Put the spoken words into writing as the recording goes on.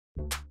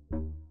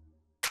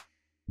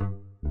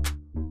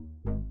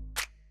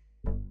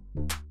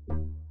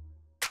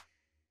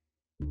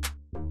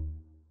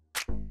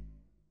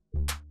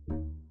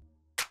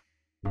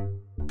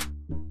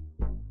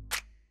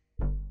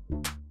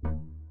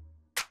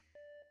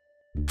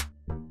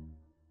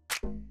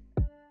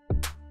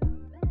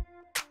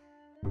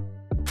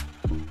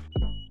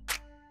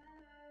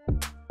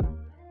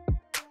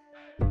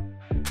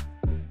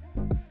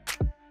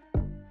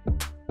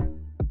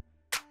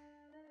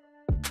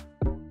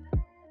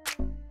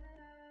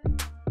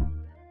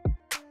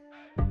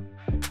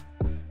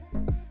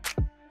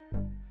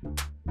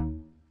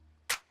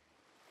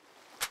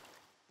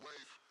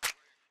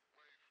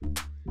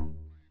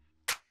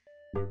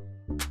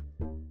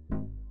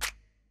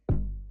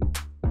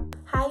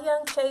Hi,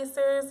 young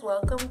chasers.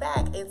 Welcome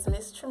back. It's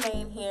Miss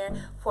Tramaine here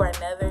for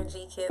another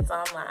gKids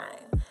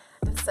Online.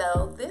 And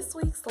so this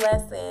week's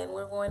lesson,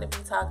 we're going to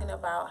be talking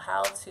about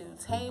how to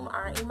tame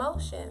our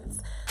emotions.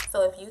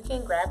 So if you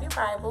can grab your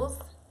Bibles,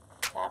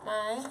 got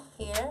mine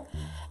here,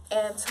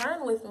 and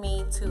turn with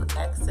me to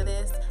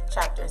Exodus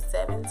chapter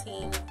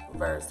 17,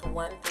 verse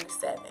 1 through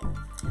 7.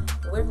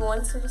 We're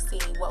going to see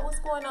what was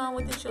going on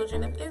with the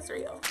children of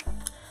Israel.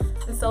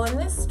 And so in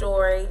this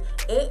story,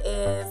 it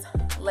is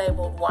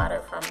labeled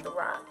water from the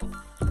rock.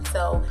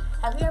 So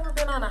have you ever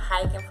been on a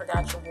hike and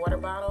forgot your water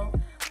bottle?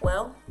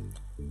 Well,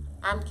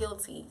 I'm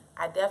guilty.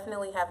 I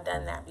definitely have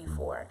done that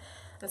before.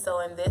 And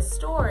so in this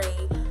story,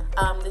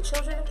 the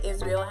children of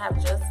Israel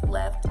have just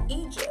left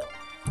Egypt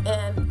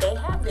and they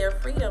have their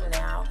freedom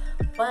now,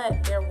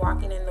 but they're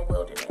walking in the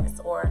wilderness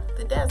or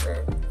the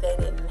desert. They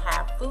didn't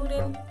have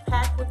food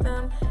packed with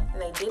them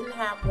and they didn't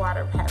have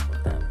water packed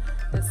with them.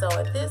 And so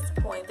at this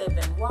point, they've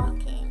been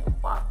walking and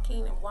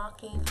walking and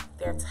walking.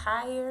 They're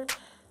tired,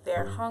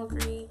 they're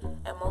hungry,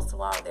 and most of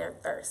all, they're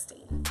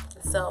thirsty.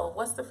 And so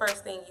what's the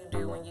first thing you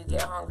do when you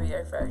get hungry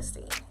or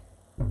thirsty?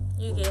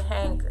 You get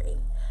hangry.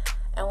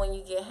 And when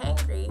you get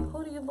hangry,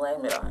 who do you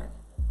blame it on?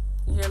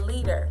 Your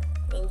leader.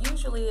 And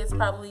usually it's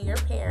probably your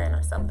parent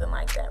or something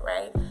like that,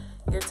 right?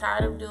 You're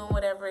tired of doing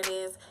whatever it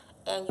is,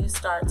 and you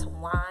start to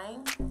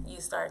whine,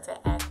 you start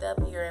to act up,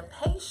 you're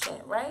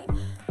impatient, right?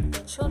 The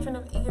children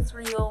of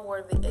Israel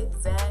were the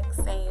exact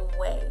same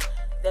way.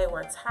 They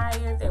were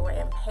tired, they were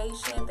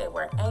impatient, they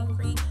were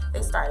angry,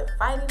 they started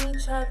fighting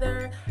each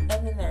other, and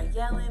then they're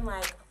yelling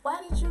like,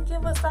 why did you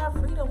give us our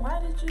freedom? Why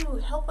did you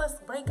help us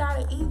break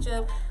out of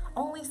Egypt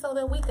only so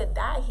that we could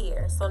die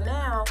here? So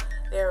now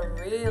they're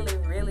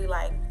really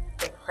like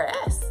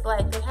depressed.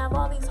 Like they have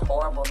all these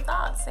horrible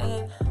thoughts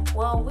saying,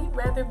 well, we'd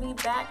rather be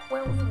back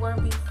where we were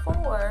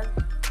before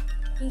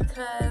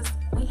because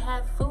we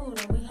had food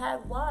and we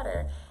had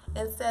water,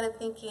 instead of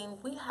thinking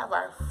we have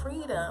our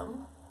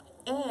freedom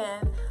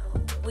and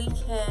we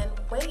can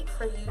wait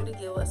for you to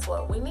give us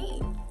what we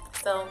need.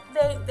 So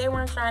they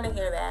weren't trying to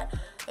hear that.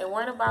 They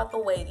weren't about the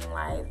waiting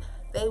life.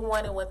 They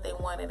wanted what they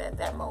wanted at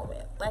that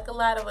moment, like a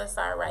lot of us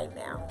are right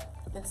now.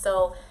 And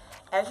so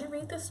as you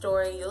read the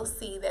story, you'll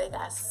see that it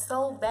got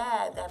so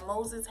bad that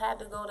Moses had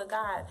to go to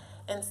God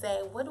and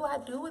say, what do I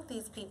do with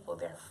these people?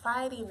 They're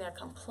fighting, they're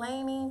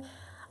complaining.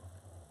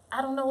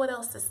 I don't know what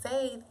else to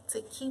say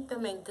to keep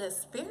them in good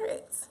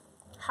spirits.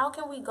 How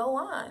can we go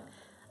on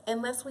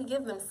unless we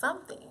give them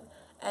something?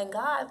 And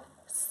God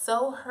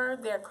so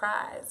heard their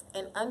cries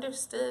and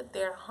understood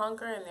their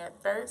hunger and their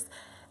thirst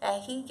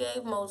that he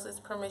gave Moses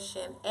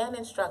permission and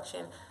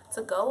instruction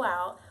to go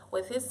out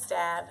with his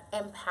staff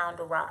and pound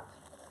a rock.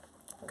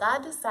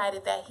 God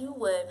decided that he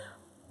would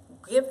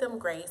give them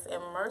grace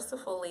and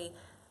mercifully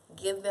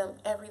give them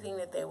everything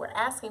that they were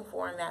asking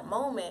for in that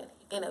moment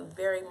in a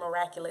very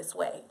miraculous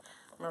way.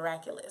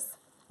 Miraculous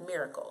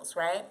miracles,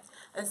 right?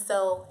 And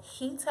so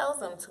he tells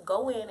them to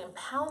go in and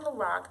pound the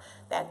rock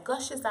that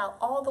gushes out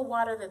all the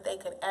water that they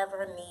could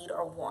ever need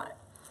or want.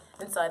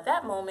 And so at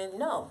that moment,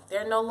 no,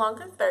 they're no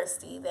longer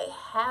thirsty. They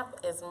have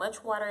as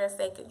much water as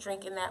they could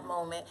drink in that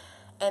moment,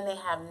 and they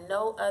have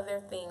no other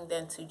thing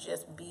than to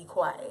just be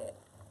quiet.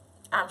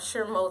 I'm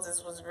sure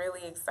Moses was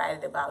really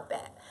excited about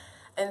that.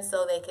 And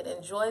so they could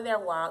enjoy their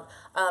walk,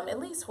 at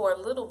least for a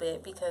little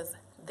bit, because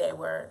they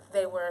were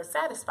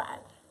satisfied.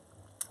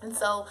 And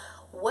so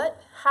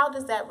how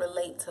does that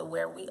relate to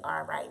where we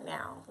are right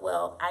now?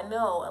 Well, I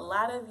know a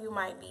lot of you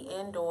might be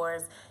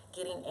indoors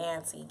getting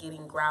antsy,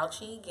 getting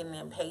grouchy, getting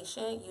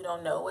impatient. You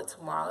don't know what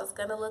tomorrow is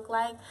going to look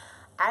like.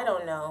 I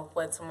don't know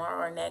what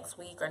tomorrow or next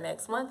week or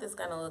next month is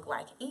going to look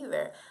like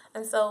either.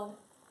 And so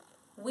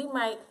we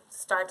might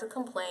start to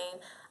complain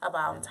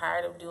about, I'm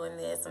tired of doing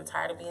this, I'm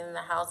tired of being in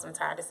the house, I'm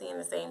tired of seeing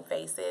the same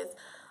faces.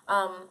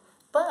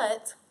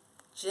 But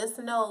just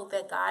know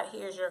that God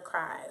hears your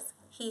cries.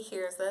 He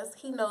hears us,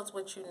 he knows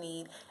what you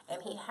need,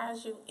 and he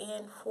has you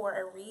in for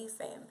a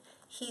reason.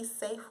 He's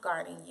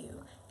safeguarding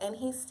you, and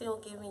he's still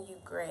giving you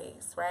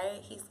grace, right?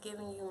 He's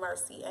giving you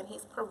mercy, and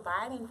he's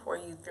providing for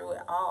you through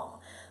it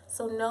all.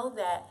 So know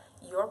that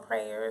your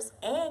prayers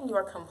and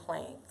your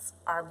complaints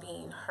are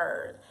being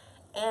heard.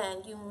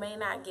 And you may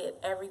not get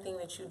everything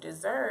that you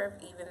deserve,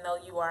 even though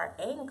you are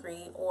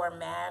angry or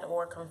mad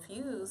or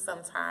confused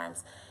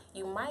sometimes.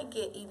 You might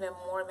get even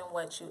more than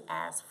what you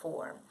asked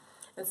for.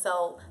 And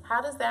so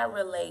how does that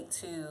relate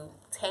to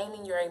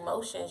taming your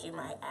emotions, you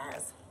might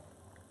ask?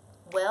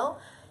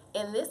 Well,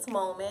 in this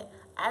moment,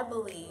 I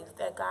believe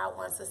that God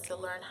wants us to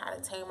learn how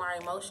to tame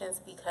our emotions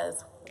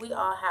because we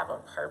all have a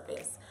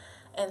purpose.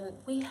 And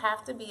we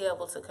have to be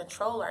able to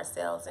control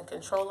ourselves and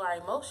control our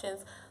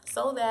emotions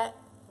so that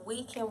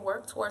we can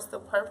work towards the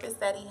purpose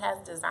that he has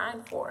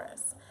designed for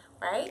us,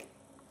 right?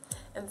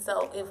 And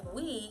so if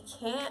we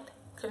can't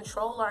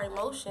control our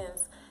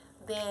emotions,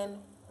 then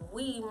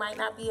we might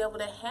not be able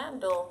to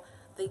handle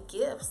the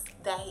gifts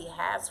that he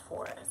has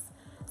for us.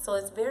 So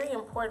it's very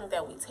important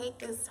that we take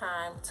this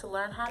time to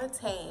learn how to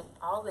tame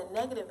all the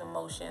negative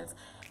emotions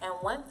And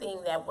one thing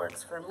that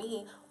works for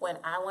me when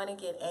I want to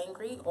get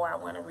angry or I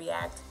want to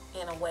react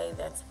in a way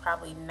that's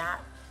probably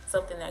not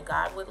something that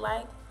God would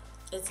like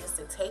is just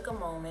to take a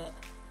moment,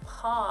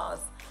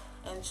 pause,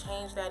 and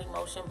change that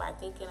emotion by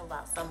thinking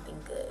about something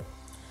good.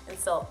 And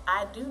so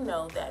I do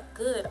know that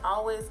good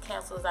always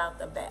cancels out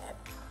the bad.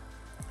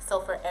 So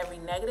for every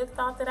negative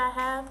thought that I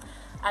have,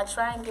 I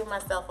try and give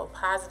myself a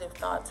positive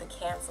thought to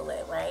cancel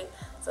it, right?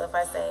 So if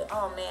I say,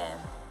 oh man,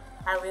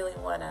 I really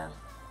want to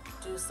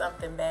do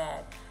something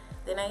bad,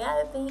 then I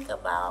got to think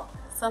about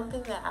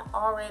something that I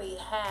already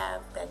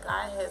have that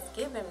God has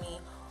given me,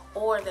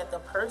 or that the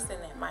person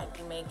that might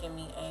be making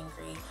me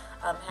angry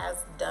has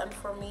done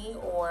for me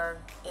or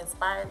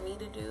inspired me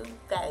to do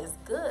that is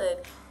good,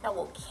 that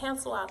will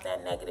cancel out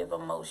that negative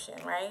emotion,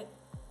 right?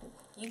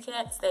 You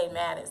can't stay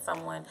mad at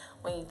someone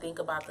when you think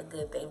about the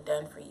good they've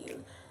done for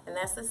you. And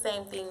that's the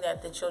same thing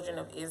that the children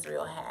of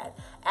Israel had.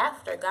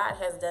 After God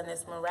has done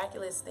this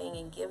miraculous thing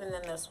and given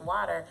them this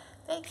water,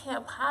 they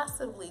can't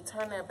possibly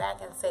turn their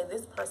back and say,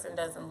 this person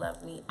doesn't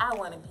love me, I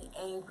want to be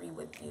angry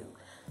with you.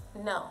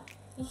 No,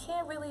 you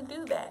can't really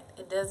do that.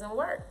 It doesn't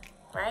work,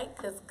 right?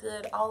 Because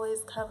good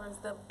always covers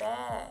the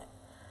bad.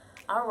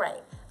 All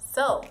right,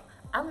 so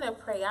I'm going to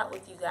pray out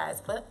with you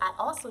guys, but I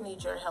also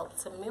need your help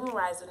to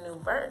memorize a new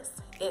verse.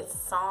 It's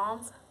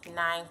Psalms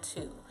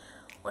 9:2.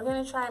 We're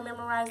going to try and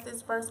memorize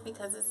this verse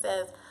because it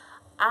says,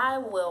 I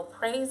will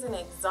praise and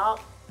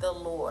exalt the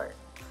Lord,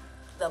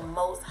 the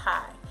Most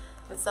High.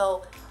 And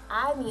so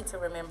I need to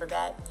remember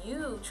that.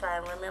 You try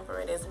and remember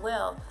it as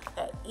well,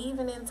 that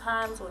even in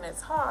times when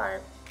it's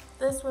hard,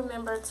 let's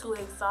remember to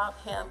exalt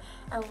him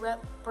and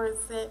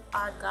represent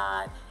our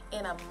God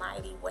in a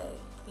mighty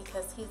way,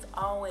 because he's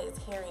always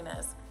hearing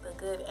us, the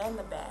good and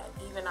the bad,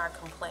 even our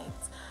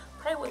complaints.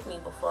 Pray with me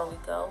before we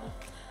go.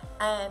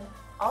 And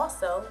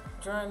also,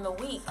 during the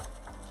week,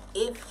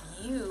 if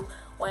you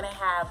want to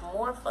have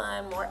more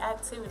fun, more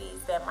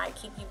activities that might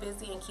keep you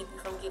busy and keep you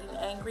from getting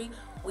angry,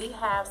 we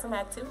have some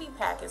activity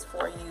packets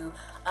for you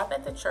up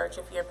at the church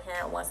if your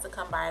parent wants to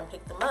come by and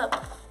pick them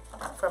up.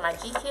 For my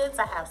gKids,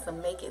 I have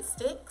some Make It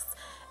Sticks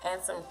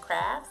and some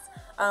crafts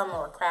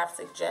or craft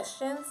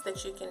suggestions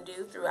that you can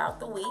do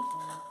throughout the week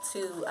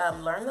to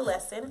learn the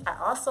lesson. I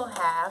also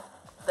have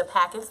the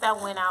packets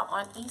that went out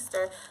on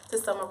Easter to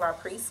some of our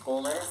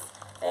preschoolers.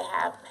 They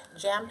have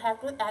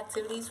jam-packed with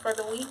activities for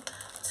the week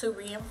to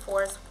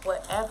reinforce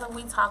whatever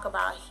we talk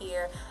about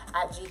here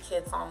at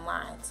gKids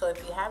Online. So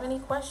if you have any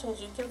questions,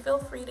 you can feel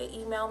free to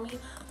email me.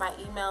 My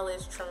email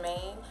is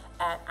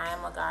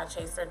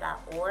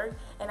Tramaine@IamAGodChaser.org,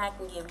 and I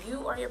can give you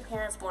or your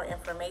parents more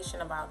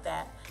information about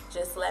that.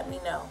 Just let me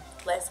know.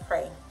 Let's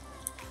pray.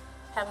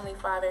 Heavenly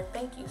Father,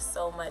 thank you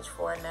so much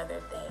for another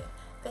day.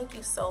 Thank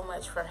you so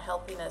much for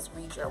helping us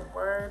read your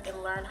word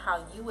and learn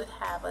how you would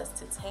have us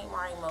to tame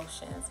our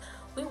emotions.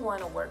 We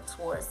want to work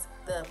towards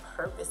the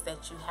purpose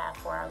that you have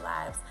for our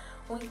lives.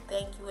 We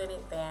thank you in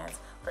advance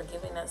for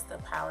giving us the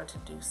power to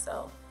do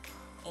so.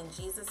 In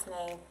Jesus'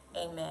 name,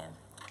 amen.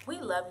 We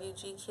love you,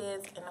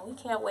 gKids, and we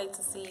can't wait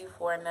to see you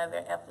for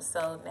another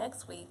episode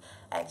next week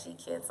at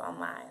gKids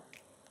Online.